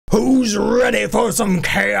Who's ready for some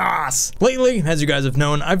chaos? Lately, as you guys have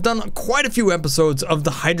known, I've done quite a few episodes of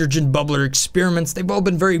the hydrogen bubbler experiments. They've all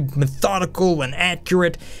been very methodical and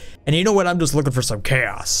accurate. And you know what? I'm just looking for some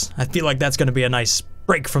chaos. I feel like that's going to be a nice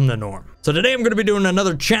break from the norm. So today I'm going to be doing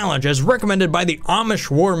another challenge as recommended by the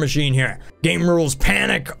Amish War Machine here. Game rules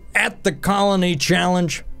panic at the colony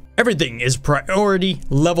challenge. Everything is priority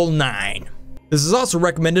level 9. This is also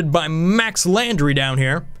recommended by Max Landry down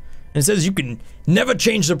here. And it says you can never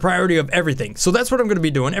change the priority of everything. So that's what I'm going to be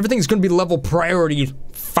doing. Everything's going to be level priority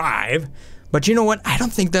 5. But you know what? I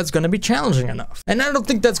don't think that's going to be challenging enough. And I don't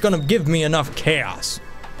think that's going to give me enough chaos.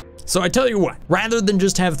 So I tell you what, rather than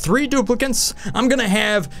just have 3 duplicants, I'm going to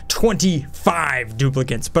have 25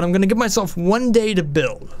 duplicants. But I'm going to give myself 1 day to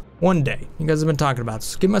build. 1 day. You guys have been talking about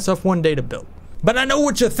this. Give myself 1 day to build. But I know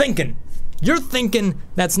what you're thinking. You're thinking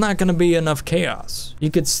that's not going to be enough chaos. You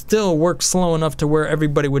could still work slow enough to where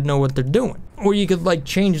everybody would know what they're doing. Or you could like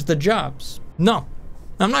change the jobs. No,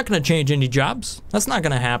 I'm not going to change any jobs. That's not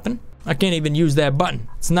going to happen. I can't even use that button.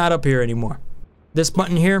 It's not up here anymore. This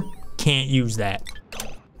button here, can't use that.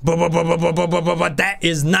 But that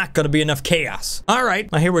is not going to be enough chaos. All right,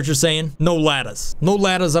 I hear what you're saying. No ladders. No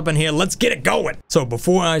ladders up in here. Let's get it going. So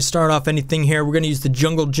before I start off anything here, we're going to use the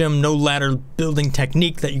jungle gym no ladder building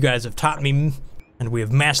technique that you guys have taught me and we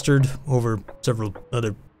have mastered over several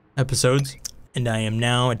other episodes. And I am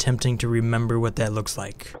now attempting to remember what that looks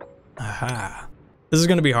like. Aha. This is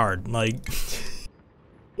going to be hard. Like...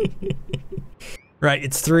 Right,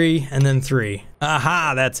 it's 3 and then 3.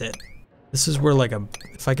 Aha, that's it. This is where like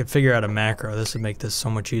if I could figure out a macro, this would make this so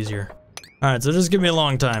much easier. Alright, so just give me a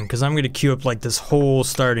long time, because I'm going to queue up like this whole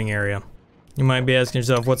starting area. You might be asking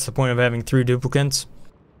yourself, what's the point of having 3 duplicants?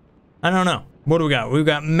 I don't know. What do we got? We've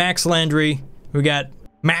got Max Landry, we got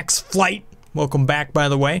Max Flight, welcome back by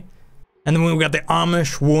the way. And then we've got the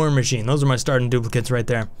Amish War Machine. Those are my starting duplicates right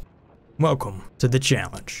there. Welcome to the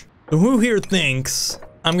challenge. So who here thinks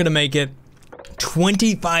I'm going to make it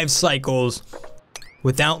 25 cycles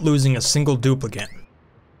without losing a single duplicate?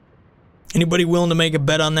 Anybody willing to make a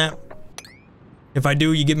bet on that? If I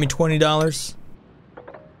do, you give me $20.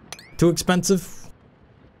 Too expensive?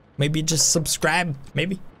 Maybe just subscribe,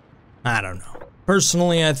 maybe? I don't know.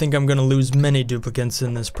 Personally, I think I'm gonna lose many duplicates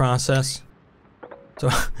in this process. So,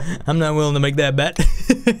 I'm not willing to make that bet.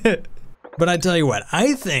 But I tell you what,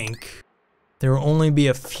 I think there will only be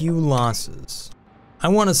a few losses. I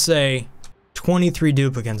want to say 23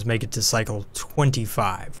 duplicants make it to cycle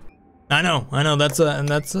 25. I know, that's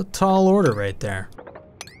a tall order right there.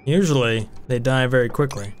 Usually, they die very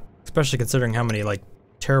quickly. Especially considering how many, like,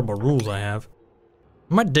 terrible rules I have.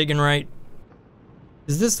 Am I digging right?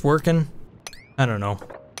 Is this working? I don't know.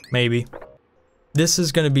 Maybe. This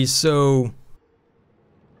is gonna be so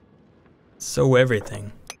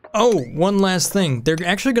everything. Oh, one last thing. They're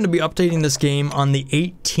actually gonna be updating this game on the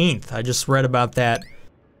 18th. I just read about that.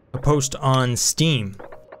 A post on Steam.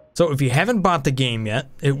 So if you haven't bought the game yet,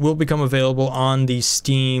 it will become available on the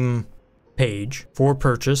Steam page for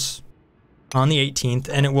purchase on the 18th,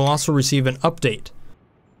 and it will also receive an update.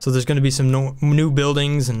 So there's going to be some new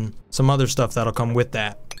buildings and some other stuff that'll come with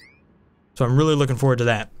that. So I'm really looking forward to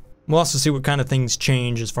that. We'll also see what kind of things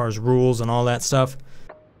change as far as rules and all that stuff,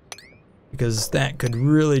 because that could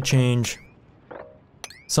really change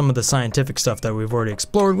some of the scientific stuff that we've already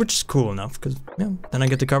explored, which is cool enough, because then I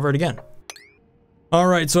get to cover it again.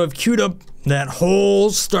 Alright, so I've queued up that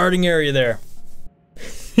whole starting area there.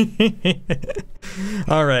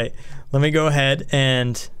 Alright, let me go ahead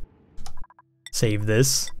and save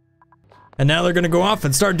this. And now they're going to go off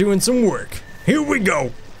and start doing some work. Here we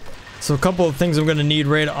go! So a couple of things I'm going to need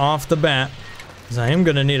right off the bat is I am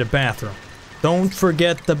going to need a bathroom. Don't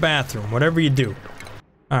forget the bathroom, whatever you do.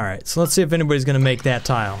 Alright, so let's see if anybody's gonna make that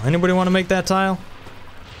tile. Anybody want to make that tile?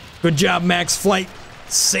 Good job, Max Flight.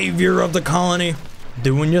 Savior of the colony.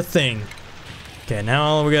 Doing your thing. Okay, now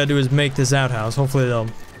all we gotta do is make this outhouse. Hopefully they'll...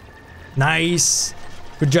 Nice.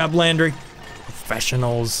 Good job, Landry.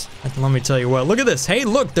 Professionals. Let me tell you what. Look at this. Hey,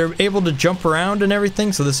 look, they're able to jump around and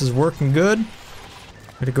everything, so this is working good. I'm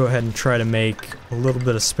gonna go ahead and try to make a little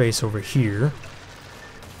bit of space over here.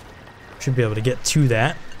 Should be able to get to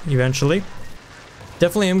that eventually.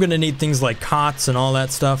 Definitely am gonna need things like cots and all that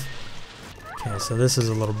stuff. Okay, so this is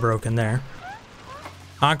a little broken there.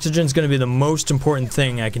 Oxygen's gonna be the most important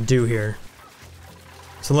thing I can do here.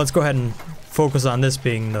 So let's go ahead and focus on this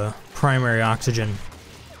being the primary oxygen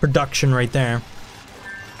production right there.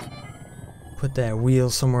 Put that wheel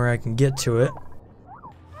somewhere I can get to it.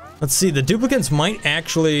 Let's see, the duplicants might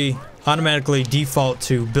actually automatically default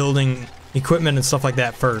to building equipment and stuff like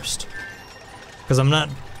that first. Because I'm not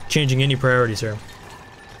changing any priorities here.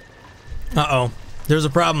 Uh-oh. There's a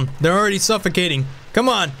problem. They're already suffocating. Come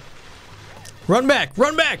on. Run back.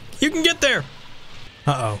 Run back. You can get there.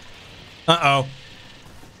 Uh-oh. Uh-oh.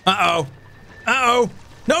 Uh-oh. Uh-oh.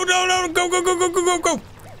 No, no, no. Go, go, go, go, go, go, go.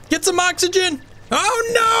 Get some oxygen.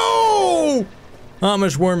 Oh, no.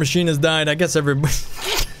 Amish war machine has died. I guess everybody...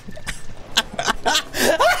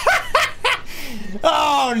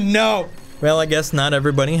 Oh, no. Well, I guess not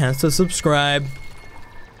everybody has to subscribe.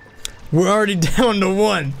 We're already down to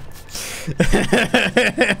 1.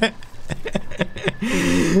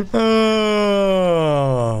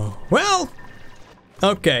 Oh, well,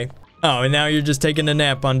 okay. Oh, and now you're just taking a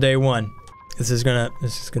nap on day 1. This is gonna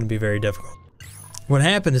be very difficult. What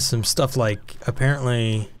happened is some stuff like,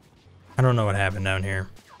 apparently, I don't know what happened down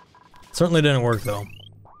here. Certainly didn't work though.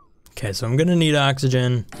 Okay, so I'm gonna need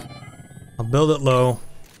oxygen. I'll build it low.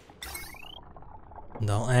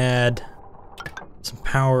 And I'll add some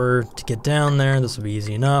power to get down there. This will be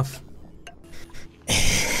easy enough.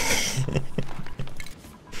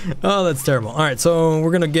 Oh, that's terrible. Alright, so we're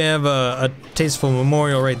gonna give a tasteful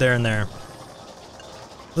memorial right there and there.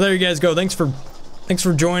 So there you guys go. Thanks for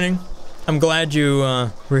joining. I'm glad you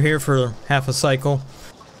were here for half a cycle.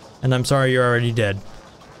 And I'm sorry you're already dead.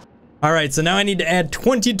 Alright, so now I need to add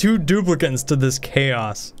 22 duplicants to this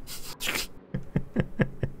chaos.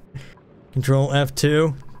 Control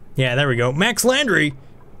F2. Yeah, there we go. Max Landry!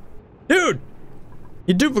 Dude!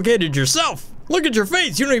 You duplicated yourself! Look at your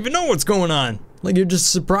face! You don't even know what's going on! Like you're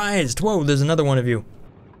just surprised. Whoa, there's another one of you.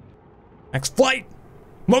 Max Flight!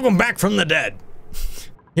 Welcome back from the dead!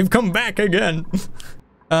 You've come back again! Did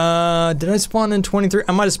I spawn in 23?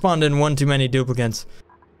 I might have spawned in 1 too many duplicants.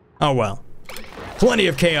 Oh well. Plenty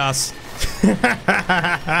of chaos.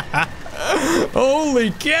 Holy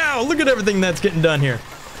cow! Look at everything that's getting done here.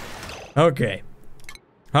 Okay.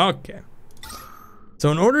 Okay.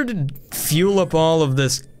 So in order to fuel up all of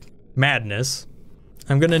this madness,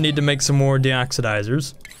 I'm gonna need to make some more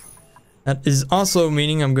deoxidizers. That is also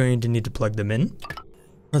meaning I'm going to need to plug them in.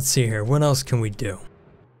 Let's see here, what else can we do?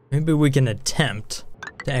 Maybe we can attempt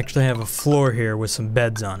to actually have a floor here with some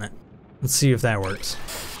beds on it. Let's see if that works.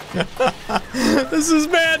 This is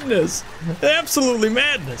madness! Absolutely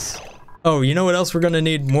madness! Oh, you know what else we're gonna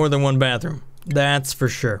need? More than 1 bathroom. That's for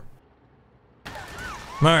sure.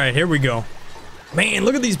 Alright, here we go. Man,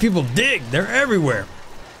 look at these people dig! They're everywhere!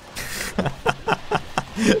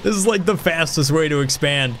 This is like the fastest way to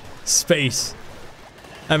expand space.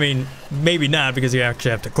 I mean, maybe not because you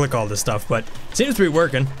actually have to click all this stuff, but it seems to be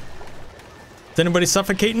working. Is anybody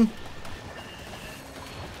suffocating?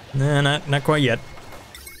 Nah, not quite yet.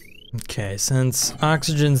 Okay, since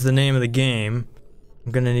oxygen's the name of the game,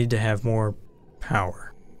 I'm gonna need to have more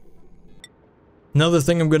power. Another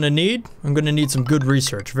thing I'm gonna need some good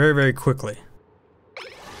research very, very quickly.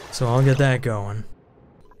 So I'll get that going.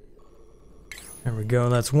 There we go,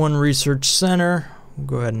 that's 1 research center. We'll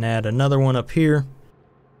go ahead and add another one up here.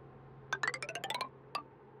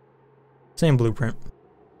 Same blueprint.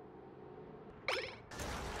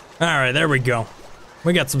 Alright, there we go.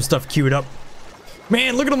 We got some stuff queued up.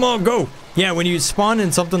 Man, look at them all go! Yeah, when you spawn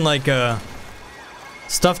in something like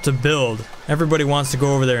stuff to build, everybody wants to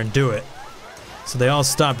go over there and do it. So they all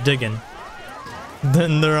stop digging.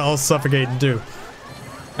 Then they're all suffocating too.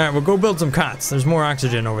 Alright, we'll go build some cots. There's more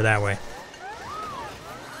oxygen over that way.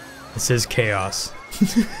 This is chaos.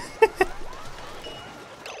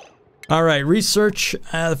 Alright, research.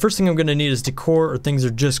 The first thing I'm going to need is decor, or things are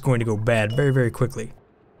just going to go bad very, very quickly.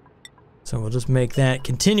 So we'll just make that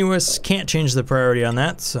continuous. Can't change the priority on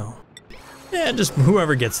that, so... yeah, just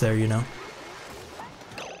whoever gets there, you know.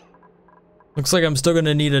 Looks like I'm still going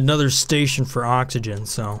to need another station for oxygen,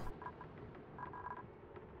 so...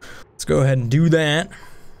 let's go ahead and do that.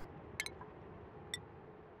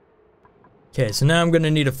 Okay, so now I'm going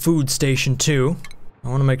to need a food station too. I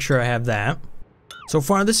want to make sure I have that. So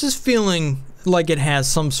far, this is feeling like it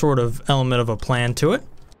has some sort of element of a plan to it.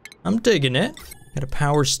 I'm digging it. Got a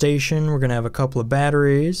power station. We're going to have a couple of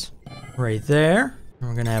batteries right there. And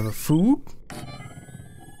we're going to have a food.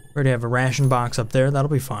 Already have a ration box up there.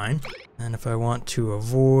 That'll be fine. And if I want to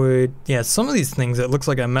avoid... yeah, some of these things, it looks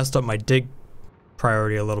like I messed up my dig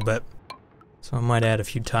priority a little bit. So I might add a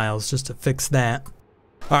few tiles just to fix that.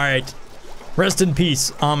 Alright. Rest in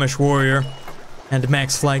peace, Amish warrior. And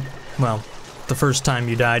Max Flight. Well, the first time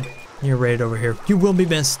you died. You're right over here. You will be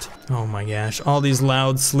missed. Oh my gosh, all these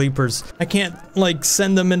loud sleepers. I can't, like,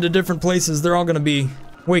 send them into different places. They're all gonna be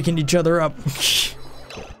waking each other up.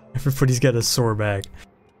 Everybody's got a sore back.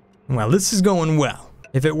 Well, this is going well.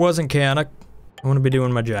 If it wasn't chaotic, I wouldn't be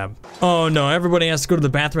doing my job. Oh no, everybody has to go to the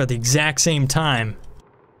bathroom at the exact same time.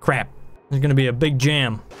 Crap. There's gonna be a big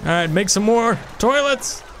jam. Alright, make some more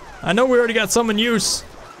toilets. I know we already got some in use.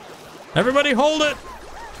 Everybody hold it.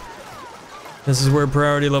 This is where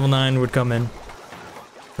priority level 9 would come in.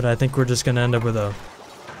 But I think we're just gonna end up with a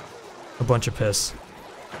bunch of piss.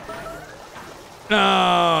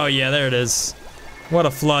 Oh, yeah, there it is. What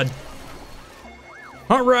a flood.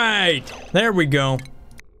 All right, there we go.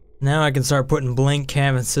 Now I can start putting blank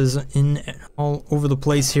canvases in all over the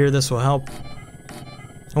place here. This will help.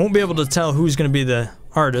 I won't be able to tell who's gonna be the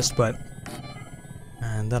artist, but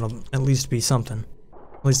that'll at least be something.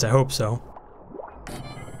 At least I hope so.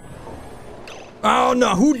 Oh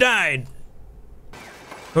no, who died?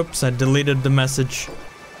 Oops, I deleted the message.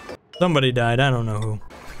 Somebody died, I don't know who.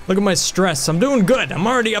 Look at my stress, I'm doing good. I'm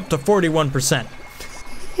already up to 41%.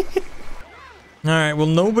 Alright, well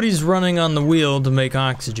nobody's running on the wheel to make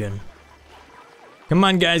oxygen. Come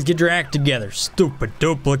on guys, get your act together. Stupid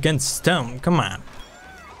duplicants, come on.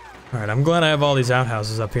 Alright, I'm glad I have all these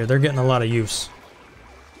outhouses up here. They're getting a lot of use.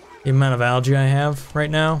 The amount of algae I have right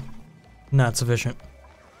now, not sufficient.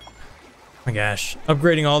 My gosh,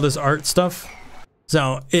 upgrading all this art stuff.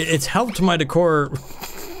 So, it's helped my decor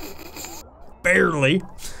barely.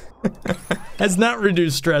 Has not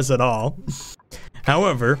reduced stress at all.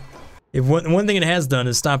 However, one thing it has done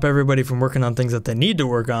is stop everybody from working on things that they need to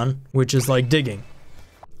work on, which is like digging.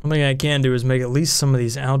 One thing I can do is make at least some of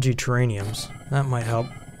these algae terraniums. That might help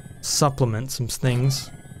supplement some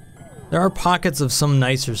things. There are pockets of some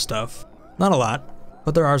nicer stuff. Not a lot,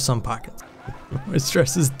 but there are some pockets. My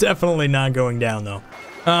stress is definitely not going down though.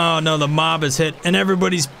 Oh no, the mob is hit and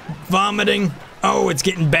everybody's vomiting. Oh, it's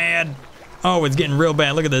getting bad. Oh, it's getting real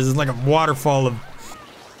bad. Look at this, it's like a waterfall of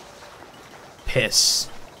piss.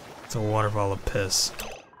 It's a waterfall of piss.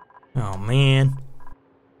 Oh man.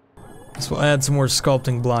 This will add some more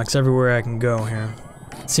sculpting blocks everywhere I can go here.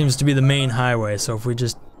 It seems to be the main highway, so if we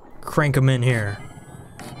just crank them in here,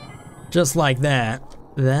 just like that,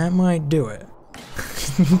 that might do it.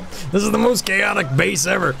 This is the most chaotic base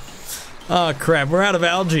ever. Oh crap, we're out of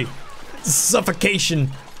algae.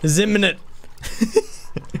 Suffocation is imminent.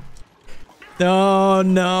 Oh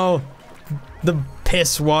no. The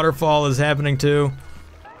piss waterfall is happening too.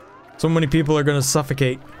 So many people are gonna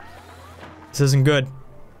suffocate. This isn't good.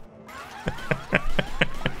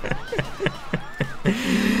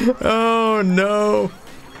 Oh no.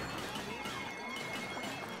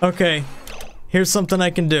 Okay, here's something I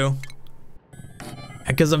can do.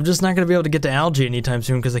 Because I'm just not gonna be able to get to algae anytime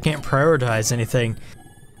soon because I can't prioritize anything.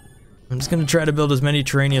 I'm just gonna try to build as many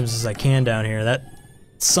terraniums as I can down here. That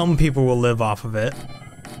some people will live off of it.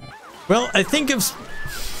 Well, I think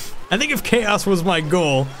if chaos was my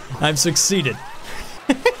goal, I've succeeded.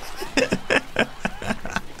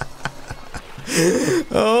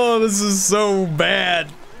 Oh, this is so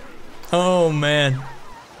bad. Oh man.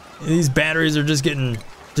 These batteries are just getting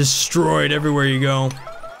destroyed everywhere you go.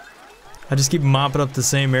 I just keep mopping up the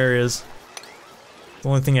same areas. The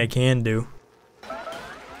only thing I can do.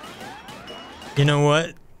 You know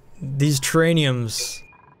what? These terraniums,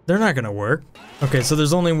 they're not gonna work. Okay, so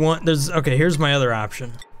there's only one, okay, here's my other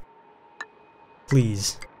option.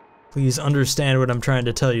 Please understand what I'm trying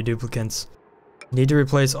to tell you, duplicants. You need to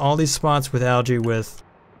replace all these spots with algae with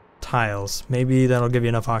tiles. Maybe that'll give you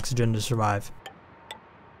enough oxygen to survive.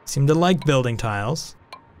 Seem to like building tiles.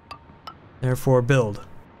 Therefore, build.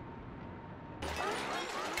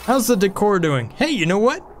 How's the decor doing? Hey, you know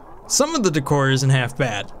what? Some of the decor isn't half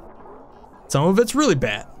bad. Some of it's really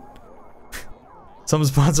bad. Some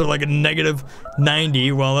spots are like a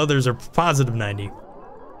 -90, while others are positive 90.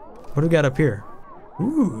 What do we got up here?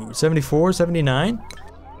 Ooh, 74, 79?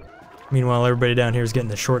 Meanwhile, everybody down here is getting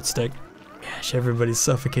the short stick. Gosh, everybody's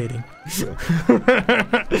suffocating.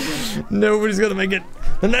 Nobody's gonna make it.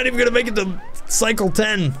 They're not even gonna make it to cycle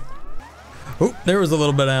 10. Oh, there was a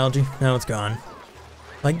little bit of algae. Now it's gone.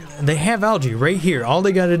 Like, they have algae right here. All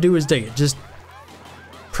they gotta do is dig it. Just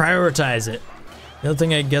prioritize it. The other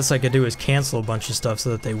thing I guess I could do is cancel a bunch of stuff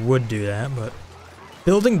so that they would do that, but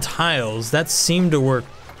building tiles, that seemed to work.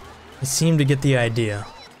 I seem to get the idea.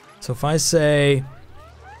 So if I say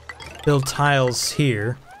build tiles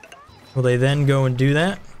here, will they then go and do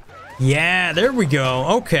that? Yeah, there we go.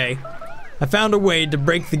 Okay. I found a way to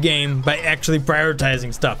break the game by actually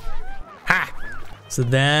prioritizing stuff. Ha! So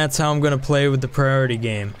that's how I'm gonna play with the priority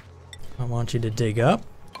game. I want you to dig up,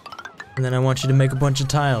 and then I want you to make a bunch of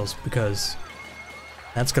tiles, because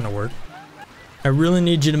that's gonna work. I really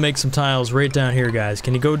need you to make some tiles right down here, guys.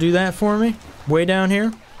 Can you go do that for me? Way down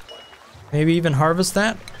here? Maybe even harvest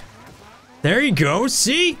that? There you go,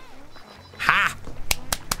 see? Ha!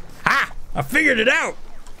 Ha! I figured it out!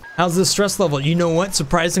 How's the stress level? You know what?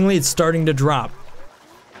 Surprisingly, it's starting to drop.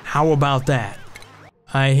 How about that?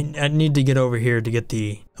 I need to get over here to get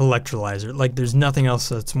the electrolyzer. Like, there's nothing else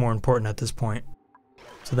that's more important at this point.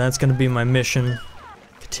 So that's gonna be my mission.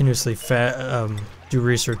 Continuously do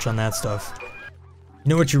research on that stuff. You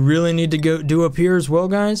know what you really need to do up here as well,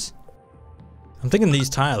 guys? I'm thinking these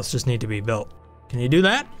tiles just need to be built. Can you do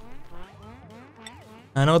that?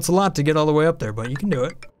 I know it's a lot to get all the way up there, but you can do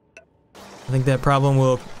it. I think that problem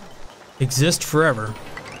will exist forever.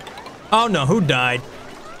 Oh no, who died?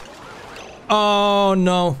 Oh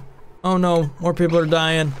no. Oh no, more people are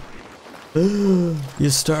dying. You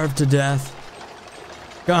starved to death.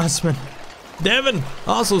 Gossman. Devin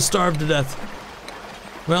also starved to death.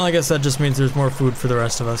 Well, I guess that just means there's more food for the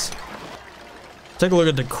rest of us. Take a look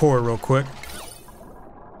at the core real quick.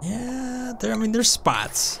 Yeah, I mean, there's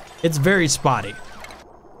spots. It's very spotty.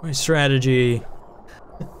 My strategy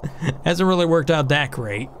hasn't really worked out that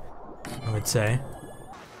great, I would say.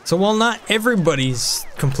 So while not everybody's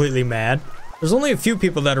completely mad, there's only a few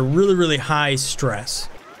people that are really, really high stress.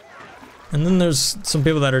 And then there's some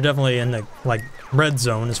people that are definitely in the, like, red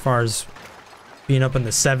zone as far as being up in the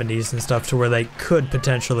 70s and stuff, to where they could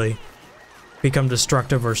potentially become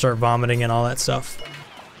destructive or start vomiting and all that stuff.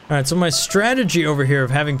 Alright, so my strategy over here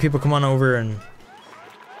of having people come on over and,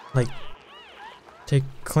 like,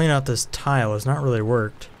 clean out this tile has not really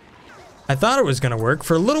worked. I thought it was gonna work.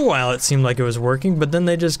 For a little while it seemed like it was working, but then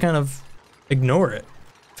they just kind of ignore it.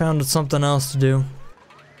 Found something else to do.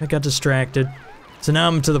 I got distracted. So now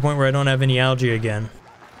I'm to the point where I don't have any algae again.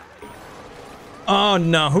 Oh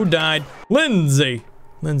no, who died? Lindsay!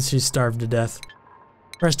 Lindsay starved to death.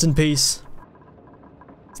 Rest in peace.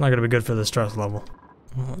 It's not gonna be good for the stress level.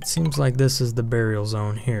 Well, it seems like this is the burial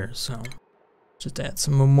zone here, so just add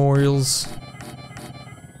some memorials.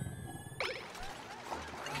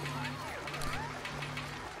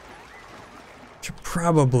 Should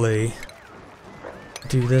probably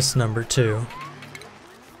do this number 2.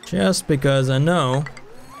 Just because I know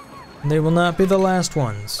they will not be the last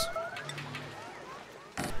ones.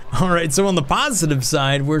 Alright, so on the positive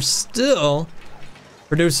side, we're still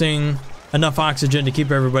producing enough oxygen to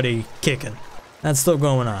keep everybody kicking. That's still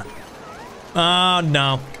going on. Oh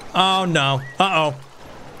no. Oh no. Uh-oh.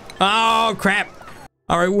 Oh crap.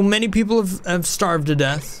 Alright, well, many people have starved to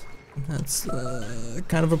death. That's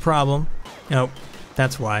kind of a problem. Nope,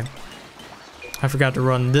 that's why. I forgot to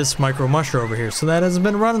run this micro musher over here, so that hasn't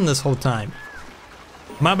been running this whole time.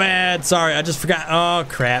 My bad, sorry, I just forgot. Oh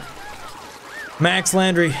crap. Max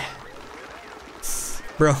Landry.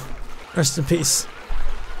 Bro, rest in peace.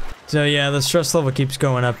 So yeah, the stress level keeps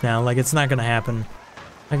going up now. Like, it's not gonna happen.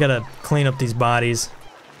 I gotta clean up these bodies.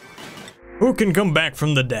 Who can come back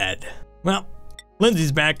from the dead? Well,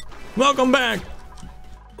 Lindsay's back. Welcome back.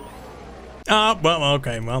 Well,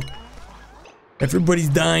 okay, well. Everybody's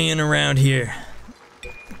dying around here.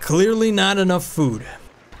 Clearly not enough food.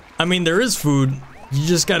 I mean, there is food. You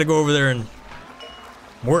just gotta go over there and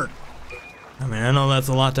work. I mean, I know that's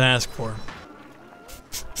a lot to ask for.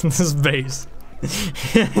 This base.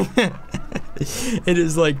 It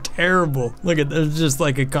is like terrible. Look at, there's just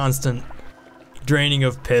like a constant draining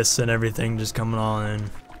of piss and everything just coming on in.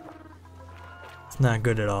 It's not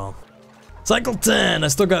good at all. Cycle 10. I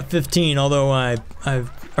still got 15, although I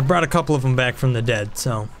brought a couple of them back from the dead,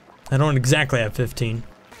 so I don't exactly have 15.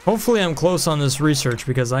 Hopefully I'm close on this research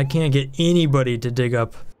because I can't get anybody to dig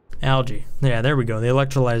up algae. Yeah, there we go. The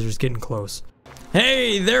electrolyzer's getting close.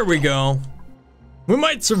 Hey, there we go. We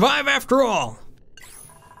might survive after all.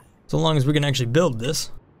 So long as we can actually build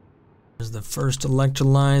this. There's the first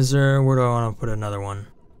electrolyzer. Where do I want to put another one?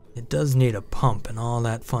 It does need a pump and all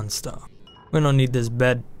that fun stuff. We don't need this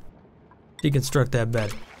bed. Deconstruct that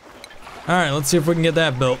bed. Alright, let's see if we can get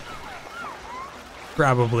that built.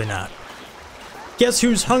 Probably not. Guess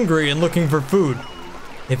who's hungry and looking for food?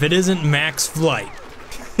 If it isn't Max Flight.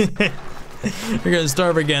 You're gonna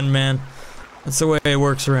starve again, man. That's the way it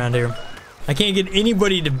works around here. I can't get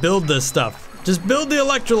anybody to build this stuff. Just build the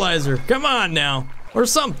electrolyzer. Come on now. Or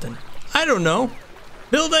something. I don't know.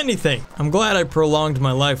 Build anything. I'm glad I prolonged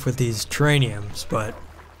my life with these traniums, but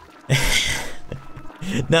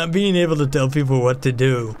not being able to tell people what to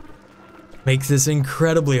do makes this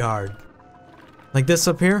incredibly hard. Like this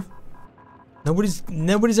up here?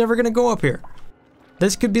 Nobody's ever gonna go up here.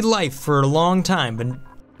 This could be life for a long time, but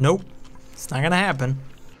nope. It's not gonna happen.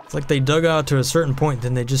 It's like they dug out to a certain point,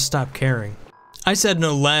 then they just stopped caring. I said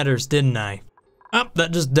no ladders, didn't I? Oh,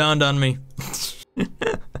 that just dawned on me.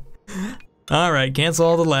 Alright, cancel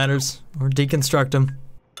all the ladders, or deconstruct them.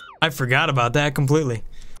 I forgot about that completely. I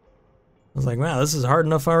was like, wow, this is hard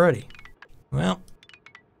enough already. Well,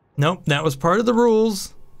 nope, that was part of the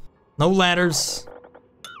rules. No ladders.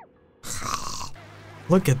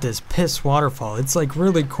 Look at this piss waterfall. It's like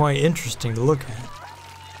really quite interesting to look at.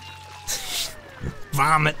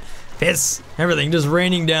 Vomit, piss, everything just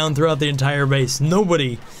raining down throughout the entire base.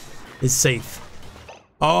 Nobody is safe.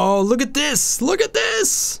 Oh, look at this! Look at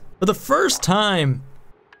this! For the first time,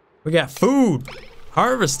 we got food.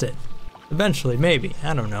 Harvest it. Eventually, maybe.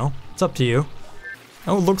 I don't know. It's up to you.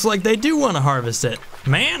 Oh, looks like they do want to harvest it.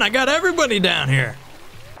 Man, I got everybody down here.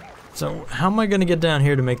 So, how am I going to get down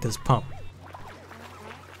here to make this pump?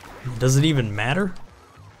 Does it even matter?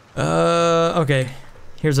 Okay.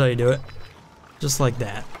 Here's how you do it. Just like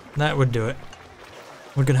that. That would do it.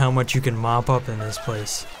 Look at how much you can mop up in this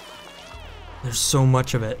place. There's so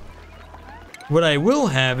much of it. What I will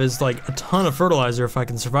have is like a ton of fertilizer if I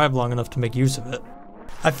can survive long enough to make use of it.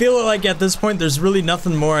 I feel like at this point there's really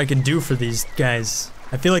nothing more I can do for these guys.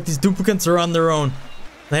 I feel like these duplicants are on their own.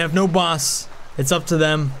 They have no boss. It's up to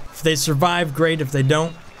them. If they survive, great. If they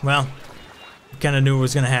don't, well, I kind of knew it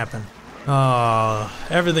was going to happen. Oh,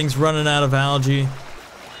 everything's running out of algae.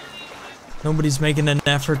 Nobody's making an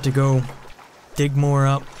effort to go dig more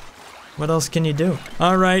up. What else can you do?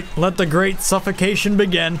 All right, let the great suffocation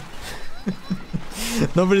begin.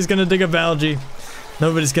 Nobody's gonna dig up algae.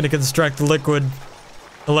 Nobody's gonna construct liquid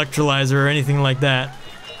electrolyzer or anything like that.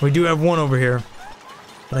 We do have one over here,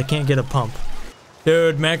 but I can't get a pump.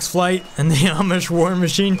 Dude, Max Flight and the Amish War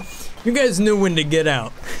Machine, you guys knew when to get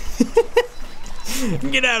out.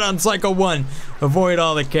 Get out on cycle 1. Avoid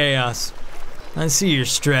all the chaos. I see your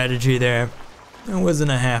strategy there. That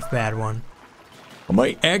wasn't a half bad one. I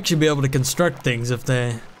might actually be able to construct things if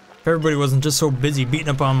everybody wasn't just so busy beating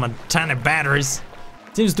up on my tiny batteries.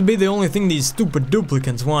 Seems to be the only thing these stupid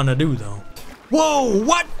duplicants want to do, though. Whoa,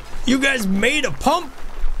 what? You guys made a pump?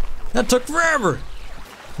 That took forever.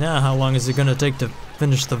 Now, how long is it gonna take to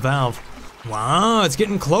finish the valve? Wow, it's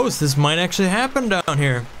getting close. This might actually happen down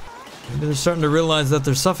here. Maybe they're starting to realize that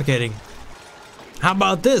they're suffocating. How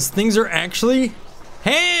about this? Things are actually...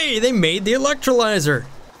 Hey, they made the electrolyzer.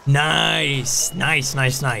 Nice, nice,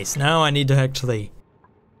 nice, nice. Now I need to actually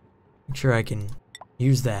make sure I can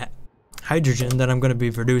use that hydrogen that I'm going to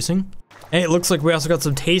be producing. Hey, it looks like we also got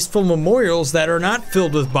some tasteful memorials that are not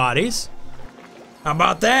filled with bodies. How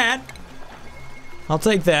about that? I'll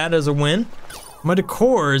take that as a win. My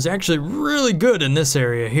decor is actually really good in this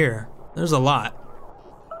area here. There's a lot.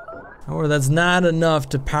 However, that's not enough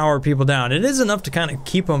to power people down. It is enough to kind of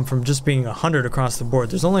keep them from just being 100 across the board.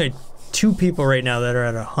 There's only 2 people right now that are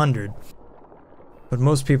at 100. But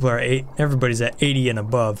most people are everybody's at 80 and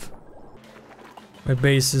above. My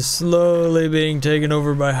base is slowly being taken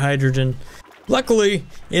over by hydrogen. Luckily,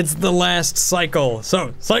 it's the last cycle.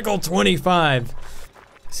 So, cycle 25.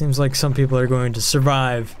 Seems like some people are going to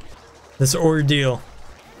survive this ordeal.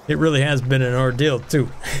 It really has been an ordeal, too.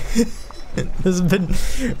 This has been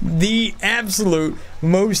the absolute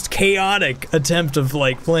most chaotic attempt of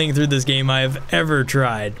like playing through this game I have ever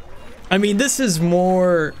tried. I mean, this is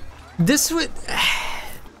more...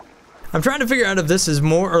 I'm trying to figure out if this is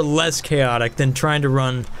more or less chaotic than trying to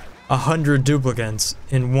run 100 duplicants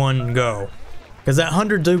in one go. Because that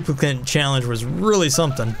 100 duplicant challenge was really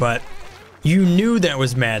something, but you knew that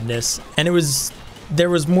was madness, and there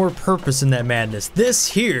was more purpose in that madness. This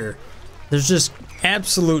here, there's just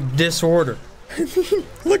absolute disorder.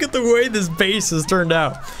 Look at the way this base has turned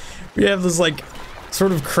out. We have this like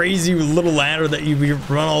sort of crazy little ladder that you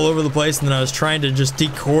run all over the place, and then I was trying to just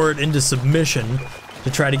decor it into submission to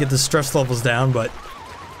try to get the stress levels down, but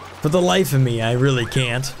for the life of me, I really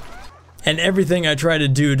can't. And everything I try to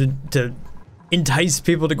do to entice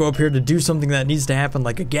people to go up here to do something that needs to happen,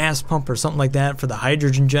 like a gas pump or something like that for the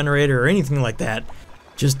hydrogen generator or anything like that,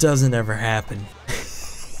 just doesn't ever happen.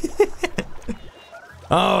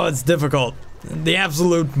 Oh, it's difficult. The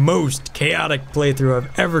absolute most chaotic playthrough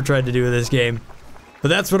I've ever tried to do with this game. But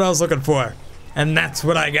that's what I was looking for, and that's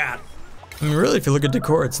what I got. I mean, really, if you look at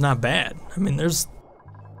decor, it's not bad. I mean, there's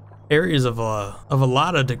areas of a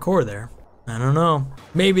lot of decor there. I don't know.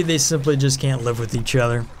 Maybe they simply just can't live with each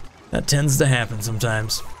other. That tends to happen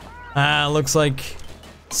sometimes. Looks like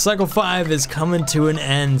cycle 5 is coming to an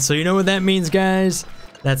end. So you know what that means, guys?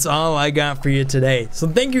 That's all I got for you today. So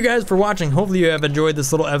thank you guys for watching. Hopefully you have enjoyed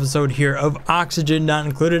this little episode here of Oxygen Not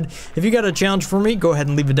Included. If you got a challenge for me, go ahead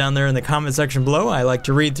and leave it down there in the comment section below. I like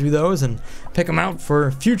to read through those and pick them out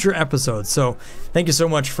for future episodes. So thank you so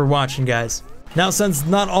much for watching, guys. Now, since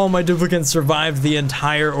not all my duplicants survived the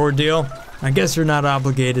entire ordeal, I guess you're not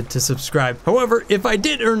obligated to subscribe. However, if I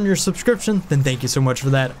did earn your subscription, then thank you so much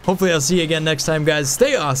for that. Hopefully I'll see you again next time, guys.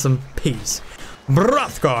 Stay awesome. Peace.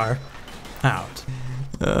 Brothgar out.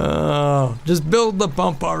 Oh, just build the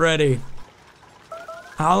pump already.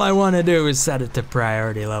 All I want to do is set it to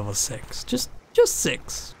priority level 6. Just Just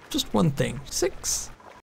 6. Just one thing. 6.